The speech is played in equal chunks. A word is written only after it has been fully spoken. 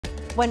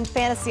When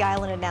Fantasy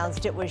Island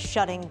announced it was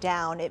shutting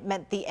down, it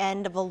meant the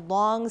end of a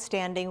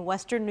long-standing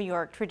Western New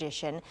York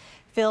tradition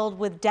filled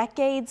with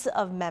decades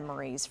of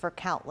memories for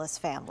countless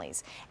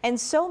families. And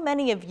so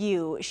many of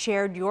you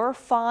shared your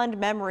fond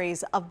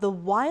memories of the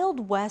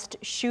Wild West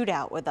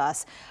shootout with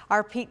us.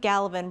 Our Pete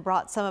Gallivan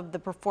brought some of the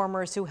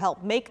performers who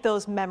helped make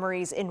those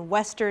memories in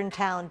Western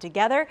town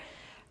together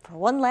for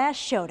one last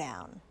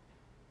showdown.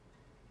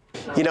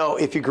 You know,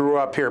 if you grew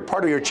up here,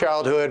 part of your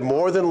childhood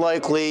more than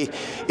likely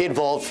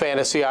involved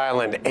Fantasy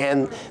Island.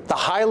 And the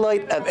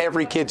highlight of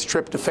every kid's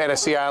trip to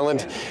Fantasy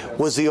Island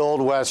was the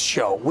Old West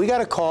show. We got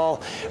a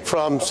call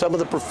from some of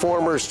the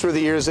performers through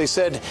the years. They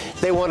said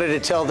they wanted to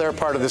tell their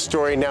part of the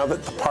story now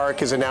that the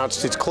park has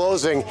announced its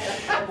closing.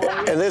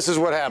 And this is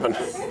what happened.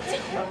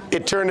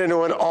 It turned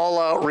into an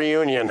all-out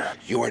reunion.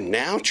 You are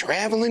now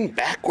traveling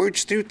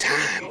backwards through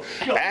time,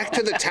 back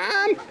to the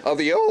time of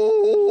the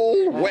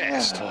Old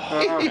West.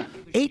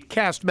 8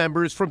 cast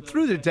members from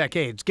through the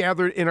decades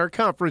gathered in our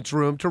conference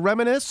room to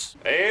reminisce.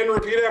 And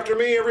repeat after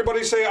me.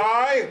 Everybody say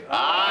aye.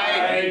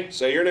 Aye.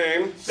 Say your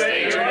name.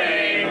 Say your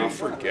name. Oh,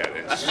 forget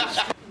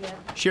it.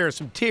 Share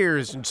some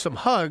tears and some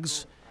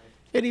hugs,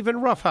 and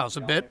even roughhouse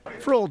a bit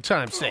for old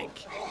time's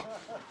sake.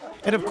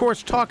 And of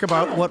course, talk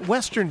about what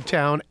Western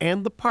Town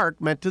and the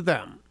park meant to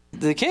them.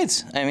 The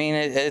kids. I mean,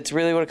 it's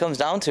really what it comes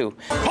down to.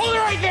 Hold it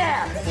right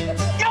there!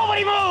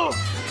 Nobody move!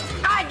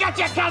 I got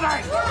you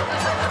covered!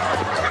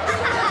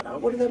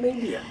 What did that mean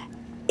to you?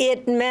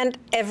 It meant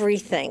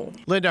everything.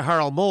 Linda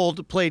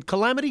Harrell-Mold played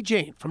Calamity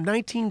Jane from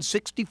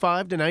 1965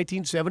 to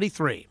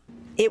 1973.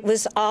 It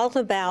was all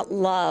about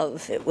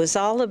love. It was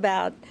all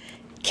about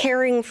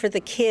caring for the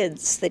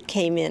kids that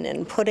came in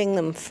and putting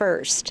them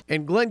first.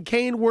 And Glenn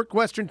Kane worked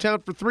Western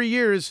Town for 3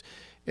 years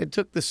and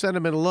took the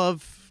sentiment of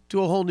love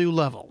to a whole new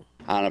level.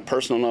 On a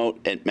personal note,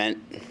 it meant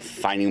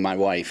finding my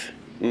wife.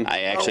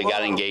 I actually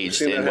got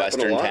engaged in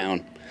Western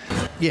Town.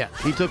 Yeah,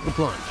 he took the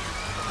plunge.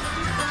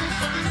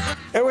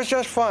 It was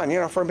just fun, you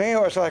know. For me, it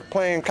was like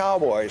playing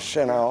cowboys,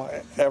 you know,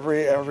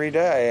 every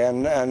day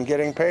and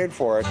getting paid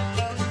for it.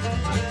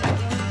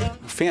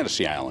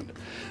 Fantasy Island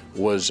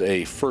was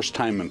a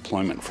first-time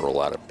employment for a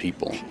lot of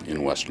people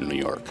in Western New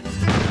York.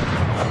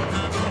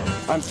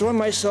 I'm throwing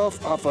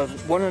myself off a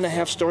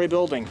 1.5-story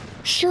building.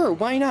 Sure,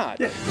 why not?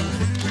 Yeah.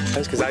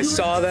 That's because I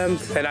saw them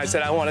and I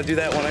said I want to do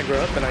that when I grow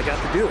up, and I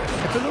got to do it.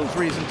 And for those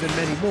reasons and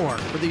many more,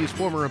 for these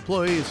former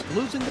employees,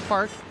 losing the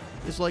park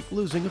is like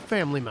losing a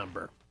family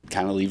member.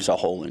 Kind of leaves a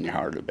hole in your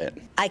heart a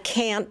bit. I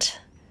can't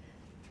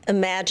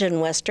imagine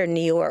Western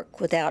New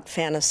York without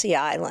Fantasy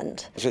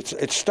Island.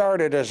 It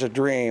started as a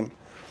dream,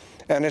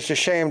 and it's a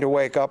shame to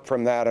wake up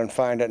from that and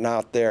find it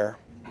not there.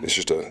 It's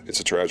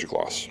a tragic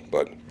loss,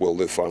 but we'll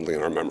live fondly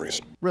in our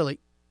memories. Really,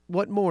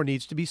 what more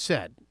needs to be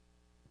said?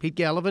 Pete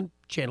Gallivan,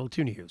 Channel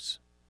 2 News.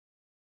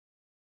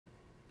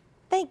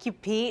 Thank you,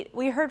 Pete.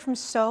 We heard from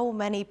so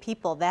many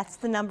people. That's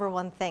the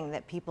 #1 thing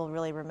that people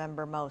really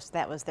remember most.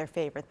 That was their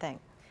favorite thing.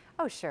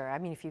 Oh, sure. I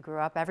mean, if you grew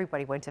up,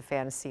 everybody went to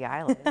Fantasy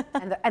Island.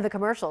 and the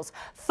commercials.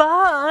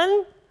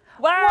 Fun!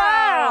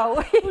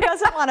 Wow! Who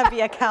doesn't want to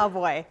be a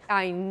cowboy?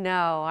 I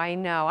know. I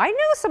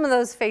know some of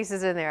those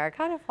faces in there.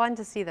 Kind of fun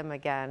to see them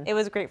again. It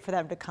was great for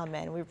them to come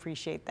in. We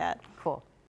appreciate that. Cool.